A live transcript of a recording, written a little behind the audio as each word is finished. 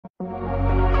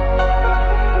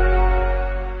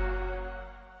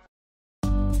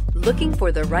Looking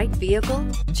for the right vehicle?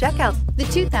 Check out the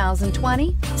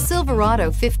 2020 Silverado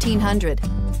 1500.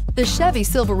 The Chevy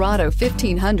Silverado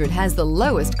 1500 has the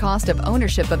lowest cost of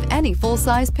ownership of any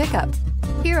full-size pickup.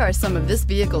 Here are some of this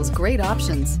vehicle's great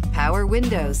options: power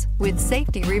windows with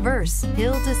safety reverse,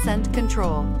 hill descent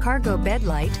control, cargo bed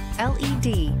light,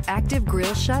 LED, active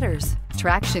grille shutters,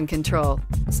 traction control,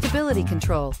 stability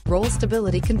control, roll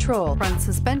stability control, front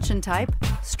suspension type,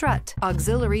 strut,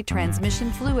 auxiliary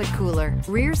transmission fluid cooler,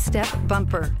 rear step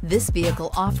bumper. This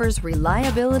vehicle offers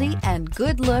reliability and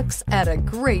good looks at a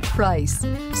great price.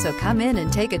 So come in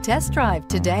and take a test drive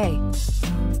today.